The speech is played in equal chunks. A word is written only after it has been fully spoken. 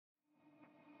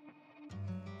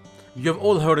You have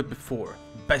all heard it before.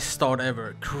 Best start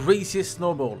ever, craziest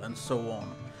snowball, and so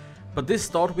on. But this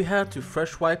start we had to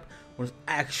fresh wipe was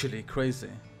actually crazy.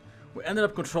 We ended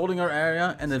up controlling our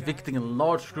area and evicting a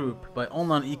large group by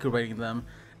online eco-raiding them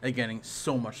and getting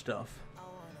so much stuff.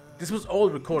 This was all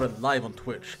recorded live on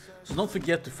Twitch, so don't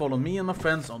forget to follow me and my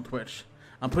friends on Twitch.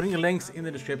 I'm putting the links in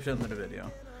the description of the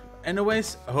video.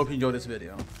 Anyways, I hope you enjoyed this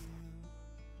video.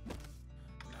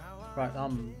 Right,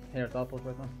 I'm here at the outpost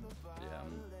right now. Yeah,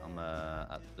 I'm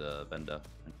at the vendor.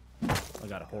 I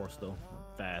got a horse though,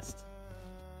 fast.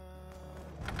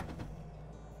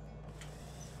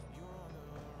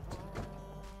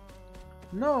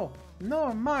 No,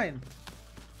 no, mine.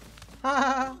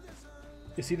 Ha!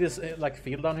 You see this like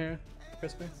field down here,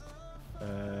 Crispy?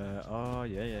 Oh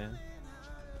yeah.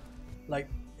 Like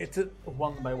it's a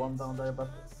 1x1 down there, but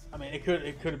I mean it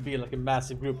could be like a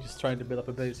massive group just trying to build up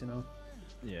a base, you know?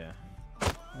 Yeah.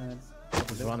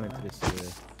 Just Run into this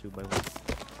 2x1.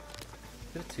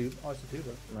 Is it 2? Oh, it's a 2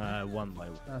 though. 1x1.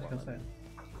 I was gonna say.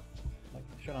 Like,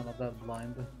 sure I'm not that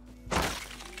blind.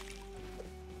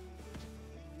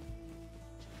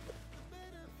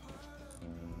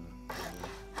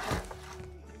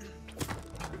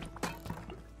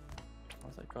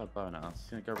 Why's that guy bowing at us? He's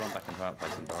gonna go run back into our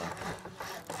place and bow.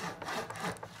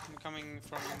 I'm coming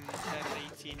from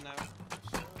L18 now.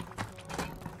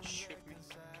 Shoot me.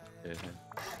 Yeah.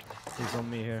 He's on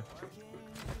me here.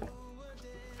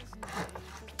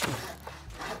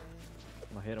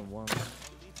 I hit him once.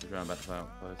 He's going back to our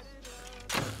place.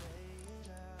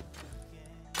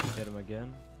 Hit him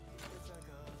again.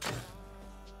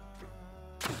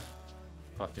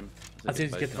 Fuck him. I see,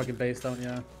 just get the fucking base down,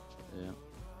 yeah. Yeah.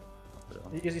 Put it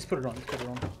on. Just put it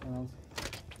on,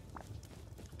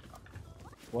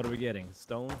 What are we getting?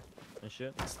 Stone and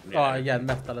shit? Oh yeah,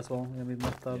 metal as well. I mean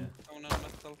metal. Yeah. Oh no,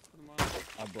 metal for the moment.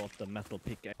 I brought the metal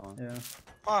pickaxe. Yeah.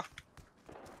 Ah!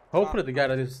 Hopefully the guy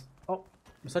that is... Oh,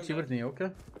 is that you with me, okay?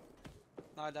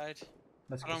 No, I died.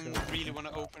 That's I good. don't really want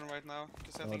to open right now.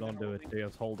 Cause I No, think don't do it. They're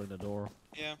just holding the door.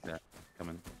 Yeah. Yeah,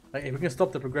 coming. Like, if we can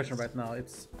stop the progression right now,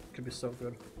 it could be so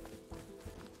good.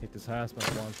 Hit this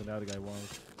hazmat once and the other guy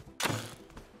once.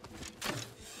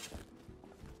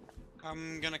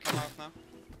 I'm gonna come out now.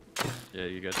 Yeah,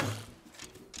 you good?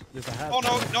 There's a hazmat.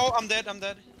 Oh no, I'm dead.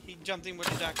 He jumped in with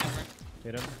the jackhammer.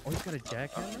 Hit him. Oh, he's got a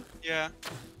jackhammer? Yeah.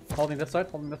 Holding that side,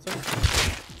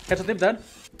 Catch him dead.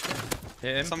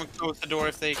 Hit him. Someone close the door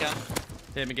if they can.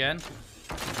 Hit him again.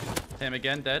 Hit him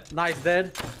again, dead. Nice,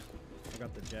 dead. I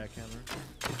got the jackhammer.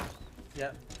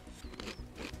 Yeah.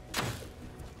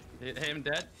 Hit him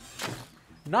dead.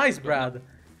 Nice, Brad.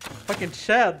 Fucking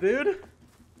Chad, dude.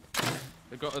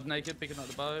 We got a naked picking up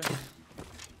the bow.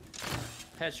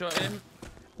 Headshot him.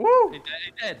 Woo! He's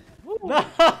dead.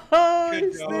 Nice,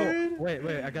 Good job. dude.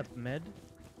 Wait, I got med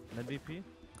VP.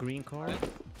 Green card.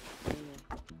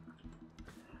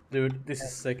 Dude, this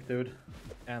is sick, dude.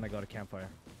 And I got a campfire.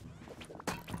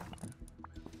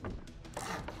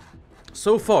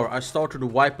 So far, our start to the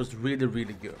wipe was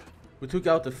really good. We took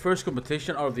out the first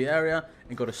competition out of the area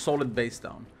and got a solid base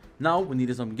down. Now we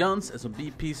needed some guns and some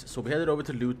BPs, so we headed over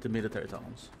to loot the military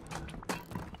towns.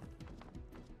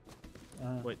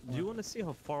 Wait, do you want to see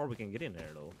how far we can get in there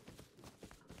though?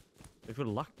 If we're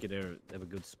lucky, they have a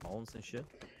good spawns and shit.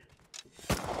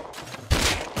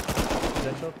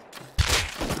 Deadshot.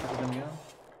 Them again.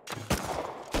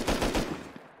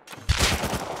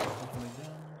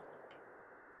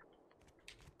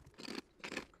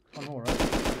 One more, right?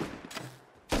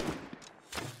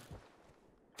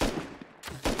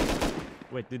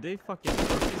 Wait, did they fucking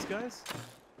hurt these guys?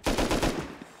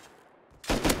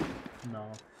 No.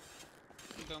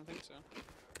 I don't think so.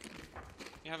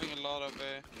 You're having a lot of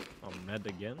Oh, med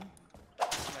again.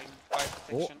 like bite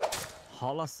protection.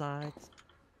 Holocite.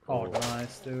 Oh,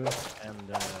 nice, dude. And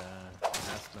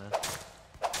hazmat.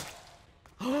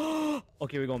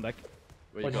 Okay, we're going back.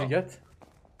 What did you get?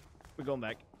 We're going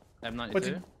back.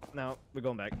 M92. No, we're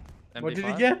going back. MP5? What did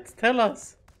you get? Tell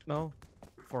us. No.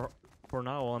 For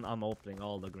now on, I'm opening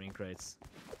all the green crates.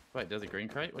 Wait, there's a green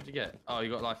crate? What'd you get? Oh, you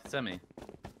got like a semi.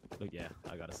 Look, yeah,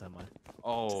 I got a semi.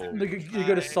 Oh. Look, you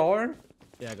got a SAR?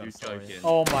 Yeah, I got You're a story. joking.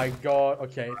 Oh my god.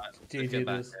 Okay. Let's GG get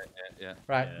back. this. Yeah.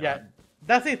 Right. Yeah. Yeah.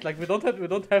 That's it. Like we don't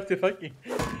have to fucking.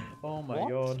 Oh my What?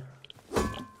 god.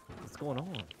 What's going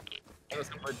on?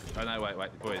 Oh no,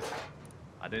 wait, boys.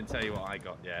 I didn't tell you what I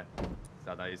got, yeah.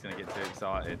 So I know he's gonna get too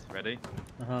excited. Ready?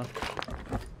 Uh-huh.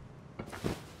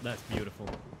 That's beautiful.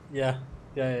 Yeah.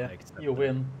 I accept You that.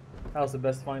 win. That was the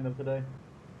best find of today.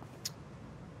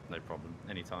 No problem.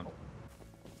 Anytime.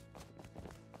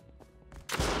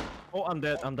 Oh, I'm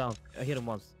dead. I'm down. I hit him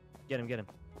once. Get him.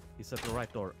 He's at the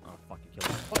right door. Oh, fuck, you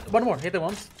killed him. One more. Hit it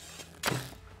once.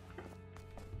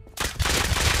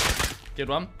 Good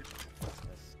one.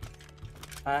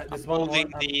 This I'm one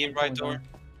holding I'm the going right down. door.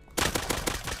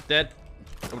 Dead.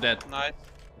 All dead. Nice.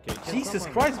 Okay, can Jesus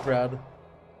someone- Christ, Brad.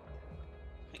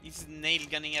 He's nail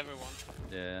gunning everyone.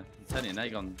 Yeah. I'm telling you,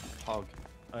 egg on hog.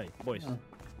 Hey, boys, Oh.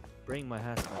 bring my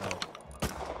hazmat out.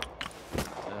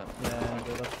 Yeah. Yeah,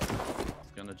 do that.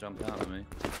 It's gonna jump out at me.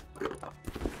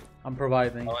 I'm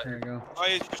providing. Alright. There you go. Oh,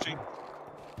 he's pushing.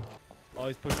 Oh,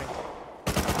 he's pushing. I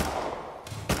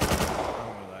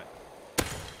don't know that.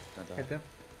 Don't die. Hit him.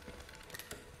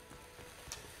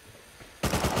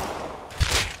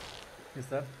 Is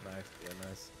that? Nice, yeah,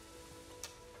 nice.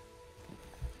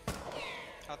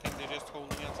 I think they're just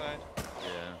holding outside.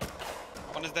 Yeah.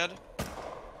 One is dead.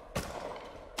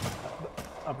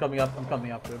 I'm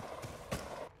coming up, dude.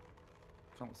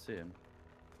 Can't see him.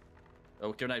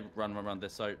 Oh, grenade, run. They're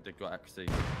so, they've got accuracy.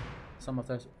 Some of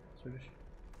those Swedish.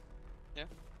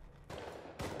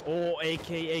 Oh,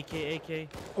 AK.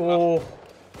 Oh!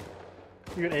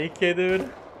 You got AK,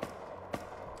 dude?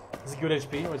 Is it good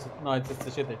HP or is it? No, it's the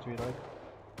shit HP, right?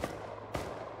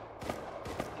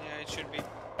 Yeah, it should be.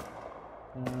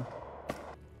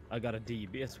 I got a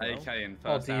DB as well. AK in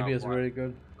Oh, first hour. DB is white. really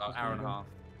good. Oh, hour and a half.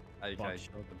 AK. Bunch.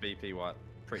 The BP white.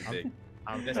 Pretty big.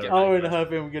 Let's An get hour ready and a for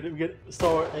half in, we get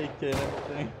star AK and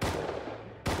everything.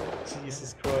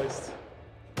 Jesus Christ.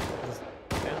 Does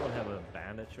anyone have a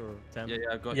bandage or temp? Yeah,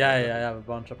 I've got Yeah, you. I have a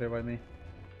bunch up here by me.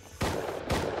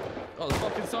 Oh, the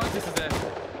fucking scientist is there.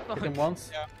 Hit him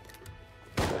once. Yeah.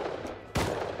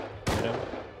 Hit him.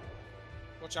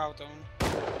 Watch out, Owen.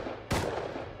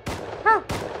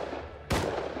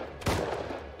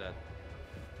 Dead.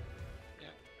 Yeah.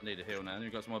 I need a heal now.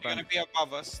 You've got some more They're gonna bandage. be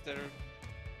above us. They're.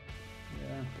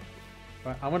 Yeah.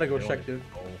 Right, I'm gonna go They check, only- dude.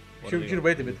 Oh, what Should are they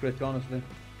wait a gonna bit, Chris, honestly.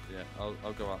 Yeah,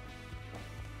 I'll go up.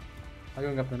 I'm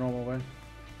going up the normal way.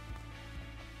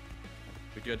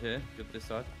 We're good here. Good this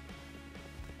side. do?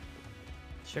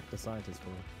 Check the scientist for.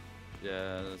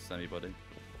 Yeah, that's anybody.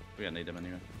 We don't need them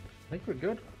anyway. I think we're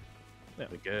good. We're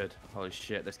good. Holy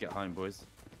shit, let's get home, boys.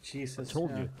 Jesus.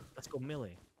 Told yeah. you. Let's go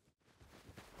melee.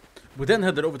 We then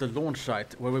headed over to the launch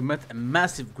site where we met a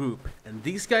massive group, and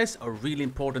these guys are really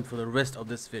important for the rest of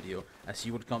this video, as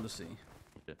you would come to see.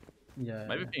 Yeah. Yeah.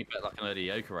 Maybe yeah. being bet like an early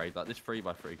Yoka raid, like this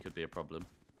 3x3 could be a problem.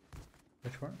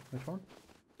 Which one? Which one?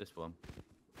 This one.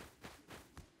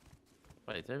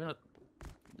 Wait, there not...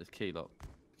 There's key lock.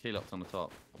 Key lock's on the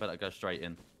top. I bet that goes straight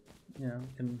in. Yeah.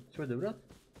 Should we do that?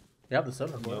 We have the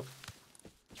server for it.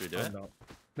 Should we do it? No.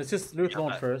 Let's just loot Yeah,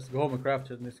 launch but- first. Go home and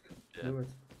craft it and just Yeah. do it.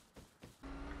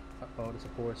 Oh, there's a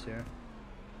force here.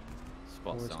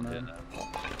 Spots Boys, down here man.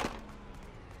 now.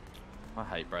 I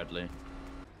hate Bradley.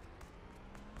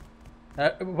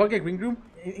 What get green room?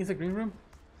 Is the green room?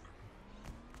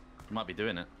 He might be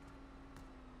doing it.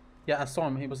 Yeah, I saw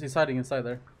him. He's hiding inside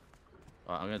there.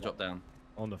 Alright, I'm gonna drop down.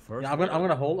 On the first. Yeah, I'm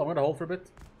gonna hold. I'm gonna hold for a bit.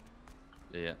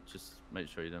 Yeah, just make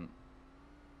sure you don't.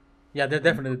 Yeah, they're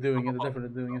definitely doing it. They're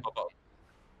definitely doing it. Oh,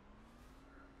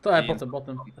 bottom.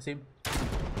 Bottom. I see him.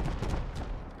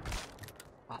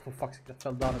 Ah, for fuck's sake! I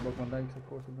fell down and broke my legs. Of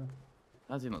course I did.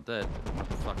 How's he not dead? My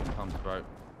fucking pump's broke.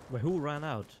 Wait, who ran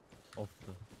out of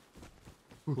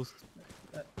the? Who's?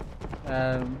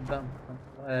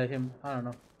 Him. I don't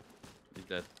know. He's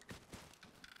dead.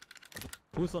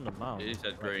 Who's on the mount? He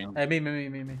said green.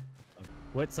 Me.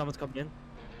 Wait, someone's coming in.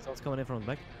 Someone's coming in from the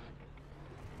back.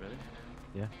 Really?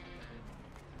 Yeah.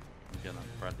 I'm getting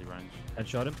that Bradley range. And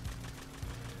shot him.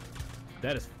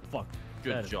 That is fuck.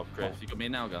 Good That is job, Chris. fuck. You got me a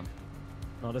nail gun.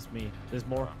 No, that's me. There's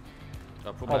more.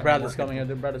 I'll pull Oh, back. Bradley's coming in.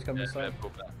 Bradley's coming Yeah, inside.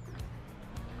 pull back.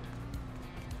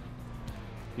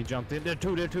 He jumped in. There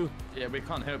too. Yeah, we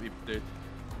can't help you, dude.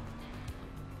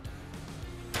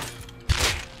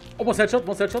 Almost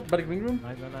headshot. Back green room.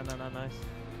 Nice.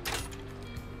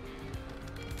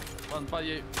 One by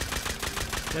you.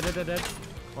 Dead.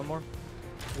 One more.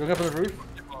 Going up on the roof.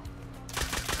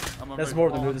 I'm on There's roof.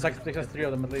 more than roof. There's 3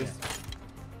 of them at least.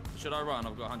 Should I run?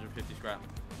 I've got 150 scrap.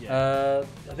 I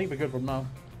think we're good for now.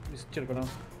 Just chill for now.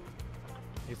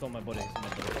 He's on my body.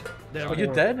 Are you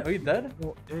dead? Are you dead?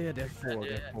 Yeah, they're four.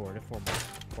 Yeah. They're four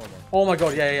more. Oh my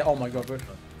god, yeah. Oh my god, good.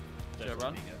 Should I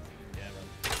run? Yeah,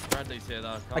 run. Bradley's here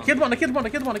though. I killed one. Okay.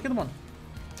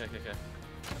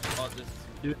 Oh, this.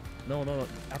 Dude, no.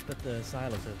 Up at the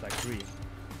silos, there's like 3.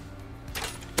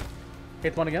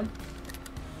 Hit one again.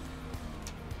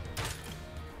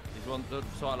 He's one.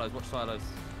 Silos. Watch silos.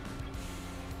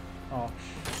 Oh,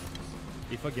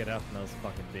 If I get up now, it's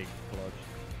fucking big clutch.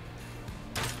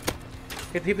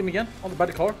 hit him again on the by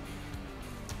the car.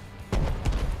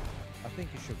 I think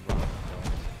you should run.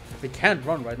 We can't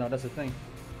run right now. That's the thing.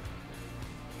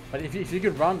 But if you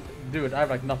could run, do it. I have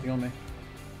like nothing on me.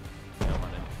 Yeah, I'm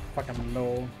running. Fucking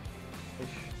low. Fish.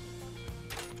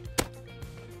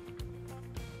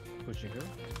 Pushing who?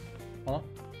 Huh?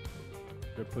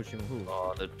 They're pushing who?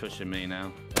 Oh, they're pushing me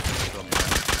now.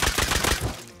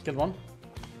 Killed one.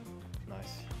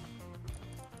 Nice.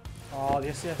 Oh,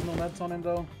 yes, he has no meds on him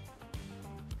though.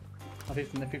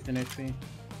 15 HP.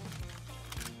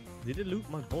 Did it loot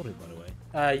my body, by the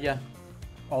way? Yeah.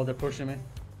 Oh, they're pushing me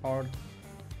hard.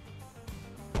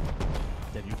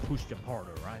 Then you pushed them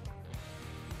harder, right?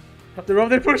 But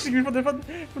they're pushing me from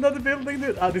another building,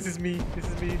 dude. Ah, this is me.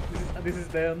 This is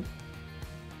Dan.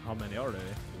 How many are there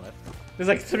left? There's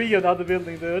like 3 on the other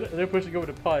building, dude. They're pushing over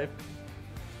the pipe.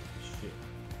 Shit.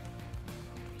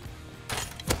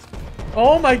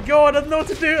 Oh my god, I don't know what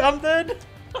to do. I'm dead.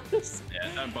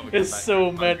 Yeah, don't bother. There's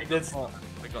so many. There's, We got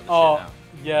the shit oh, now.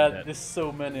 yeah, Dead. there's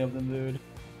so many of them, dude.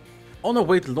 On our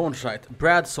way to launch site,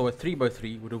 Brad saw a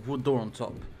 3x3 with a wood door on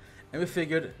top. And we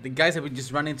figured the guys that we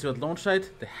just ran into at launch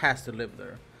site, they has to live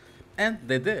there. And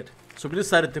they did. So we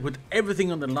decided to put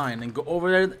everything on the line and go over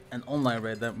there and online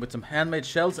raid them with some handmade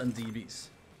shells and DBs.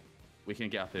 We can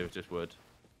get up here with just wood.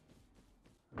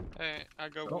 I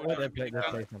go Oh, wood. they I'm play getting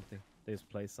down. something. They just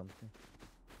play something.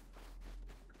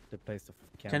 They place the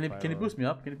Can you campfire. boost me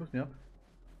up? Can you boost me up?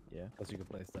 Yeah, because you can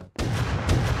place that.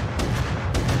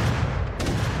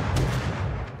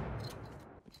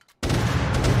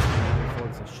 Before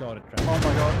it's a shot at trap. Oh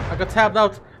my god, I got tabbed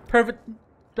out. Perfect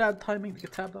bad timing to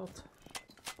get tabbed out.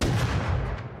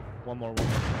 One more.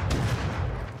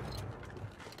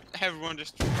 Everyone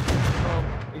just. Oh,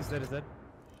 is that?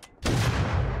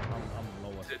 I'm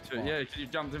low as fuck. Yeah, you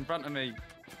jumped in front of me.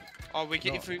 Oh, we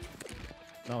can. No. If we.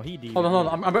 No, he did. Hold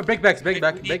on. I'm break bags. We need-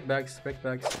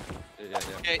 Yeah.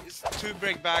 Okay, it's 2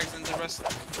 break bags and the rest.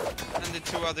 And the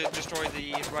 2 other destroy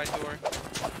the right door.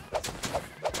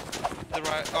 The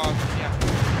right. Oh, yeah.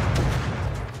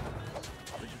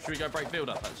 Should we go break build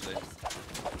up actually?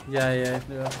 Yeah. I'm gonna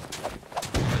do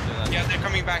that. Yeah, they're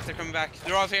coming back.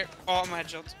 They're all here. Oh, my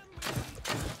headshot.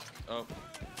 Oh,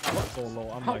 I'm so low.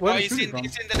 I'm How- like, where Oh, is he's shooting in. from?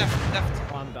 He's in the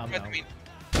left. I'm down. Right, I mean.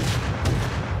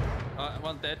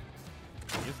 one dead.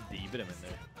 Just deep him in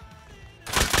there.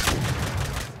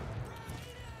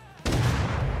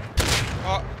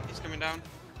 Oh, he's coming down.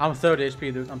 I'm 30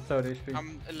 HP, dude. I'm 30 HP.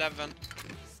 I'm 11.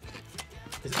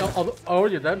 Oh,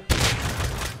 you're dead?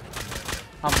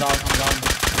 I'm down.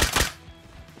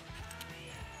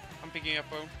 I'm picking up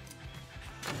bone.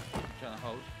 Trying to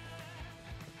hold.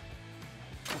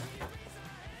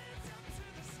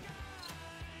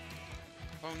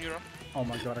 Bone, you're up. Oh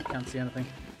my god, I can't see anything.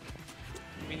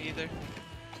 Me neither.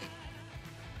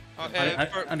 Oh,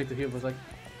 I need to heal for a sec.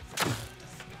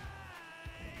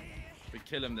 We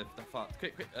kill him. The fuck.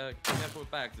 Quick. Careful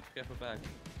with bags. Careful with bags.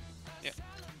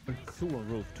 Two on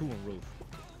roof.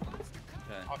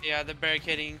 Okay. oh, yeah, the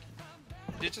barricading.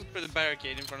 They just put a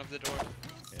barricade in front of the door.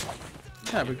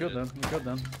 Yeah, we're good then.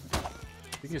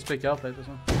 You can just pick out later.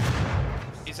 So.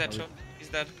 He's headshot. He's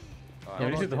dead. Alright, Yeah,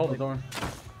 we just need to hold the door.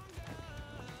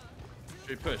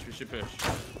 We should push.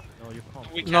 No, you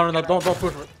can't. We No, can't get don't out.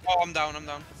 push for it. Oh, I'm down.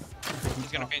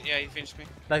 He's gonna fin- yeah, he finished me.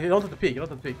 Like, you don't have to peek.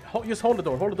 Just hold the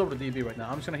door. Hold the door with DB right now.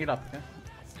 I'm just gonna heal up, okay?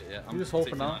 Yeah, You just hold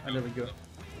for now, 69. and there we go.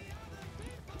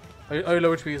 Are you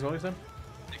low HP as well, you said?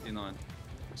 69.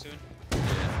 Soon. Yeah.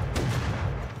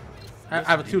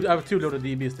 I have two loaded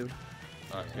DBs, dude.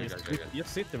 Alright, go. You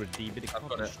sit there with DB. I've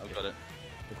got it.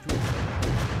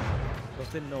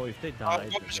 Because they know if they Oh, die,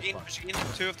 oh, pushing in.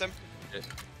 2 of them. Yeah.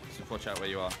 Just watch out where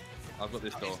you are. I've got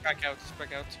this door. He's back out.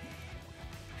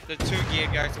 The 2 gear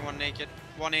guys and 1 naked.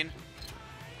 1 in.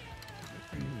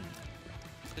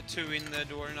 The 2 in the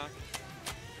door now.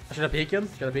 Should I peek him?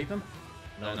 Should I peek them?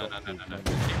 No. Keep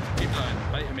going.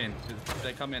 Bait them in. If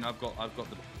they come in, I've got the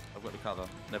cover.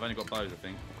 They've only got bows, I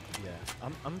think. Yeah,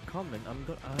 I'm coming. I'm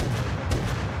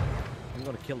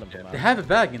gonna kill them. Yeah. from They out. have a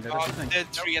bag in there, Oh, that's the thing. there's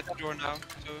 3 at the door now.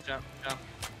 So Jump.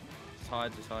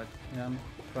 Just hide. Yeah, I'm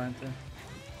trying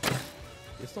to.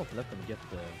 Just don't let them get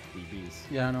the DBs.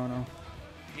 Yeah, no.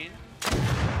 in.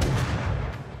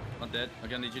 I'm dead. I'm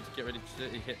gonna need you to get ready to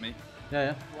hit me.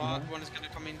 Yeah. One is gonna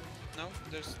come in. No,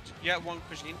 there's yeah, 1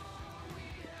 pushing in.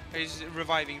 He's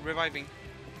reviving.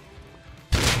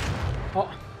 Oh,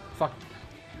 fuck.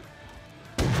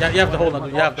 Yeah, you have to hold on.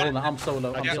 You have to hold on. I'm so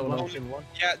low. I'm Yeah, so low.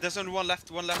 Yeah, there's only 1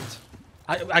 left.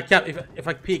 I can't. If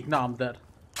I peek now, I'm dead.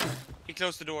 He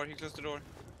closed the door.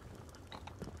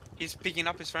 He's picking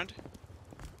up his friend.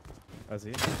 I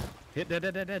see. Hit,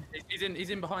 dead. He's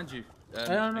in behind you.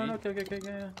 No. Okay.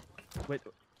 Yeah. Wait,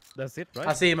 that's it, right?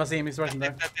 I see him. He's right in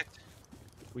there. That's it.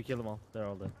 We kill them all. They're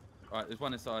all dead. Alright, there's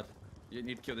one inside. You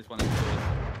need to kill this one in the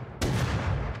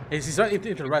doors. He's right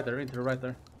into the right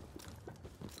there.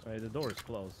 I Right, the door is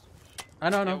closed. I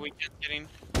know, I Yeah, know. we can't get in.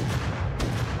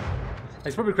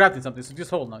 He's probably crafting something, so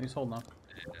just hold now. Just hold now.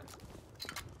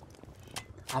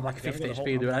 I'm like 50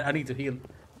 HP, dude. I need to heal.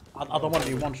 I don't want to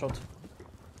be one shot.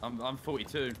 I'm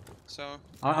 42. So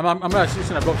I'm actually just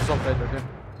gonna block this off later, okay?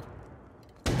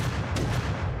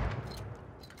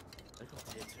 They got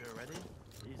tier 2 already?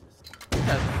 Jesus.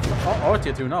 Yeah, our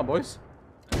tier 2 now, boys.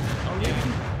 Oh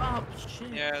yeah. Oh shit.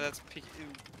 yeah, that's peak.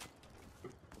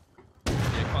 Yeah,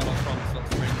 quite a lot of prompts,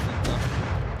 lots of rings and stuff.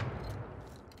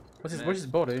 What's his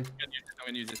body? I'm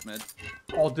gonna use this med.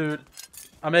 Oh, dude.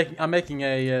 I'm making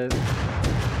a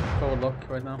code lock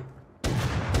right now.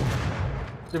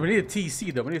 Dude, we need a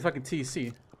TC though. We need a fucking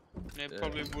TC. They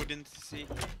probably wouldn't see.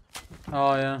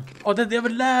 Oh yeah. Oh, then they have a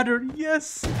ladder.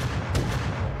 Yes. Oh,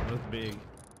 that's big.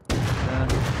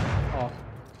 Oh.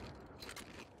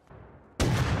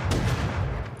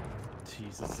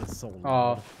 Jesus, that's so Oh.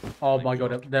 loud. Oh my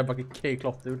god. They have like a K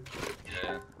cloth, dude.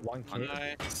 Yeah, 1K.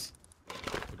 Nice.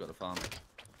 we've got the farm.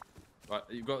 Right,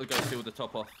 you've got to go seal the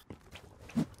top off.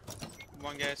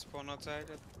 One guy spawn outside.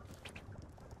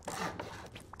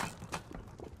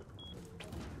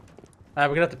 We're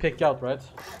gonna have to pick out, right?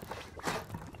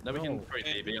 No, we can No.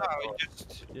 create DB. No,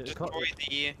 just Yeah, destroy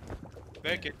the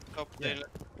barricade top Yeah. there.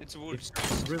 It's woods.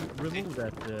 Remove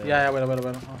that. Yeah, wait. Oh,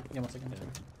 yeah, 1 second.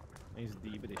 He's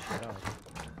DB this shit out.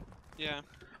 Yeah.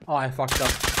 Oh, I fucked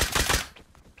up.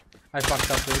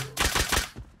 Dude.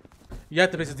 You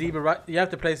have to place a DB right. You have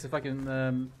to place the fucking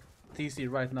TC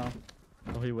right now.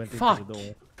 Oh, he went Fuck. into the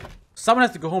door. Someone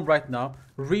has to go home right now,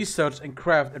 research and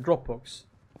craft a Dropbox.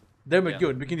 Then we're Yeah.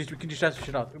 good. We can just test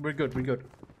shit out. We're good.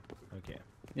 Okay.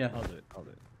 Yeah. I'll do it.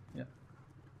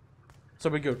 So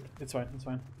we're good. It's fine.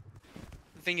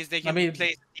 The thing is, they I can mean-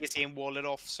 place the TC and wall it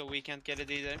off, so we can't get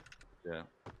it either. Yeah.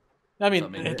 I mean, So, I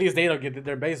mean- at least they don't get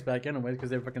their base back anyway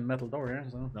because they're fucking metal door here.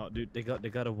 So. No, dude, they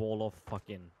got a wall of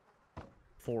fucking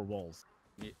 4 walls.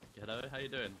 Hello, how you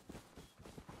doing?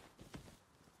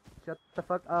 Shut the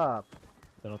fuck up.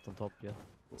 They're not on top yet.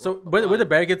 So where the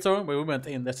barricades are, where we went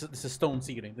in, there's a stone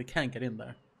ceiling. They can't get in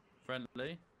there.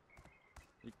 Friendly?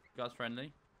 You guys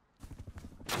friendly?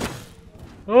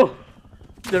 Oh,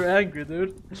 they're angry,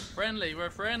 dude. Friendly, we're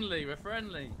friendly.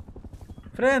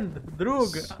 Friend,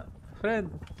 drug,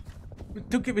 friend. We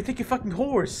took a fucking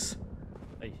horse.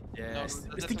 Hey, Yeah, No, We that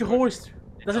took doesn't a work. horse.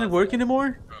 Doesn't it work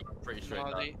anymore? I'm pretty sure it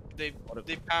No, does.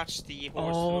 they patched the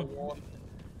horse Oh. to the wall.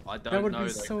 I don't That would know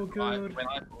be though, so 'cause good. when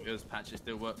I thought it was patched, it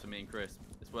still worked for me and Chris.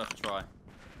 It's worth a try.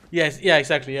 Yes, yeah,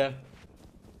 exactly, yeah.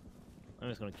 I'm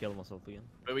just gonna kill myself again.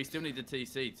 But we still need the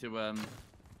TC to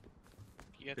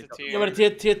You get the Pick up- tier. Yeah, but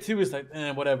tier 2 is like,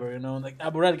 whatever, you know. Like, I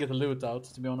would rather get the loot out,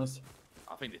 to be honest.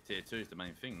 I think the tier 2 is the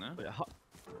main thing, no? Wait,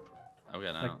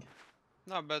 Okay, now. Like,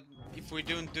 No, but if we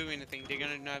don't do anything, they're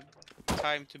gonna have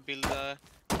time to build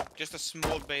just a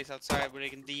small base outside where they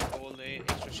can deep all the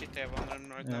extra shit they have on them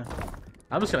right yeah. now.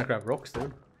 I'm just gonna grab rocks,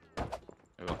 dude.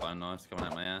 I've got bone knives coming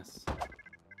out my ass.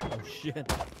 oh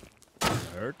shit.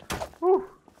 Hurt. Whew.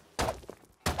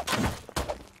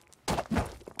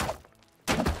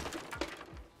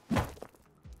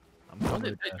 I'm What going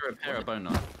did with they repair a bone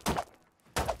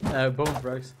knife? Bone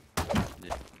breaks.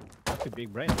 a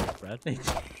big brain, Brad.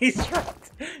 He's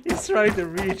trying to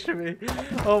reach me.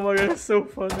 Oh my god, it's so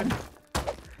funny.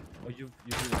 Oh, you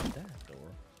do that,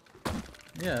 or?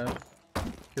 Yeah.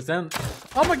 Cause then,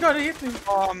 oh my god, he hit me.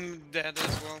 Oh, I'm dead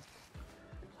as well.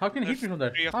 How can he hit me from there?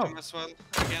 Three of How? them as well,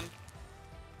 again.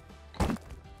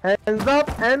 Hands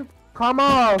up and come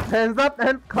out! Hands up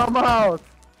and come out!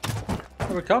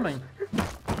 We're coming.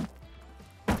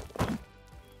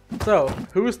 So,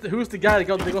 who's the guy that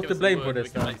got Give the us some blame for wood, this we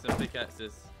can then? make some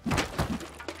pickaxes.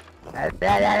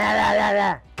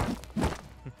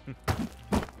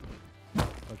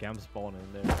 Okay, I'm spawning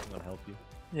in there. I'm gonna help you.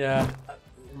 Yeah,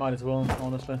 might as well,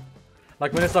 honestly.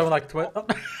 Like when it's like 20. Oh.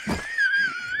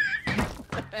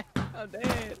 I'm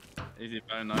dead. Easy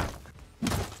bone knife.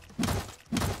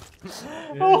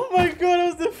 Oh my god, that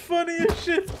was the funniest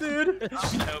shit, dude. I'm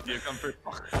gonna help you, come through.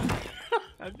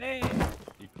 I'm dead.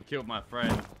 You killed my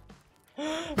friend.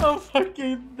 I'm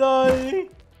fucking dying.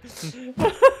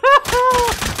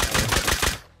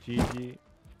 GG.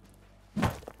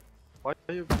 Why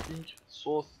are you being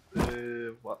so,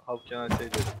 how can I say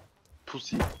that,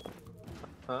 pussy?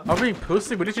 Huh? I'm being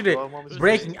pussy, we're literally Normal-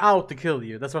 breaking out to kill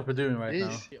you. That's what we're doing right now.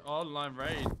 Yes. The online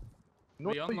raid. No,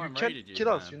 We you online can't raided you, kill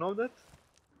us, man. you know that?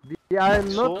 We are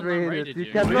So not raided raided. you.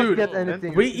 You cannot Dude, get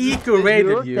anything. We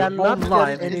eco-raided you cannot get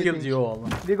online and anything. killed you all.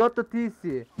 We got the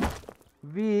TC.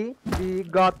 We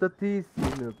got the TC,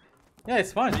 noob. Yeah,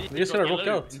 it's fine. We just got gotta your rock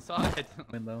loot out. inside.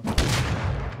 Window.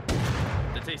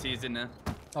 The TC is in there.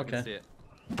 I Okay. can see it.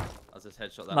 Let's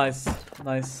just headshot that. Nice,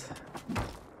 nice.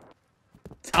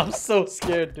 I'm so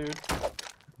scared, dude.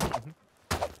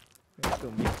 So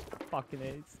many fucking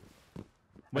aids.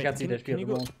 I can't see that can you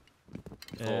go?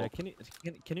 Oh. Can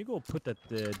you go put that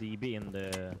DB in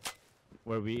the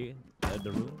where we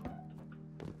the room?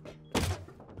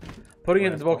 Putting it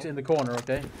Where in the I box spawn? in the corner,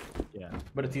 okay? Yeah.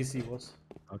 Where the TC was.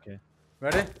 Okay.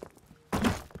 Ready? I'm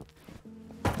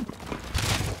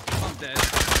dead.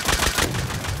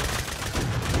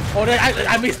 Oh,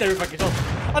 I missed every fucking shot.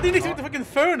 I didn't expect the fucking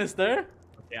furnace there.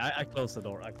 Okay, I closed the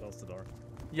door. I closed the door.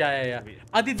 Yeah.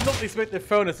 I did not expect the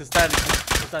furnace to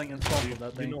standing in front of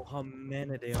that You thing. know how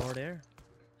many they are there?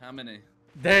 How many?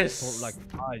 There's For like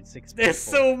 5, 6 there's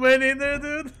people. so many in there,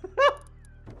 dude.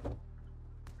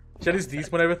 Shall I just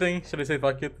despawn everything? Shall I say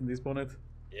fuck it and despawn it?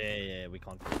 Yeah, we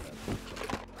can't do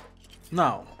that.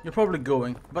 Now, you're probably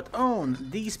going, but Own,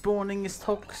 despawning is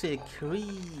toxic.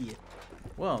 Wee.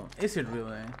 Well, is it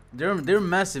really? They're a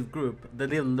massive group. They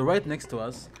live right next to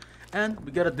us, and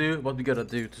we gotta do what we gotta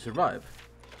do to survive.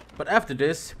 But after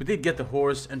this, we did get the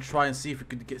horse and try and see if we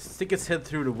could stick its head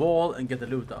through the wall and get the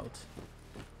loot out.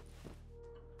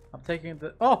 I'm taking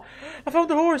the... Oh! I found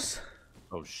the horse!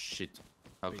 Oh shit.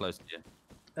 How close to you?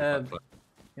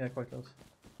 Yeah, quite close.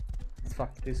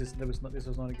 Fuck, this was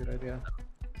not a good idea.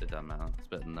 It doesn't matter. It's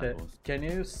better than that Okay, horse. can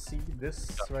you see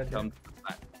this right here? Come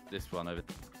back. This one over.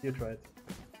 You try it.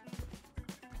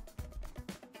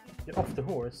 Get off the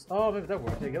horse. Oh, maybe that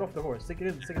works. Yeah, get off the horse. Stick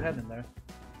your head in there.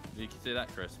 You can see that,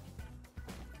 Chris?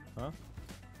 Huh?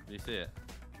 Do you see it?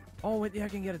 Oh wait, yeah, I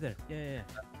can get it there. Yeah.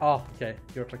 Oh, okay.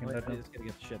 You're fucking Wait, dead I now. just gotta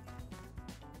get the shit.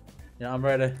 Yeah, I'm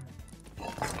ready.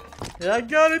 Yeah, I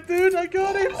got it, dude. I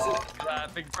got it.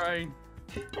 Big brain.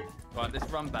 Right, let's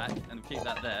run back and keep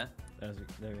that there. There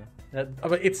you go.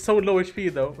 But it's so low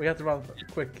HP though. We have to run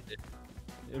quick.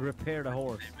 Repair the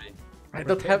horse. Maybe. I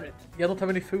don't have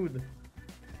any food.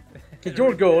 Okay,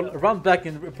 your goal: run back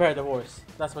and repair the horse.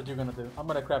 That's what you're gonna do. I'm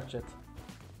gonna crap shit.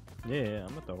 Yeah,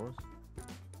 I'm at the horse.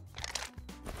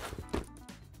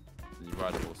 And you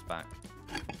ride the horse back.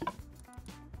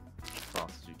 As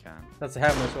fast as you can. That's a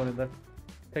hammer, so in there.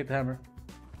 Take the hammer.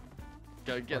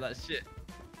 Go get that shit.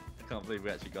 I can't believe we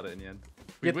actually got it in the end.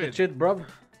 We Get win. the shit, bruv.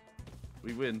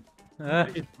 We win.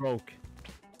 It broke.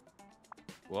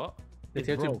 What? It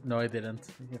It broke. No, it didn't.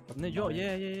 You fucking No, liar.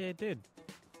 yeah, it did.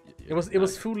 It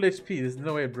was full HP. There's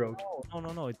no way it broke.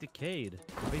 No, it decayed.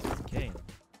 The base is decaying.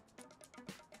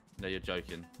 No, you're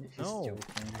joking. He's No.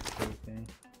 joking.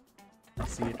 I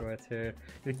see it right here.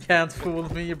 You can't fool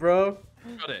me, bro.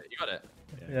 You got it. You got it.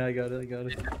 Yeah, I got it.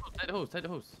 Take the horse. Take the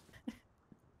horse.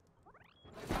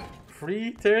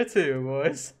 Free tier 2,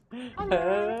 boys.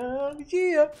 Hell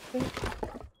yeah.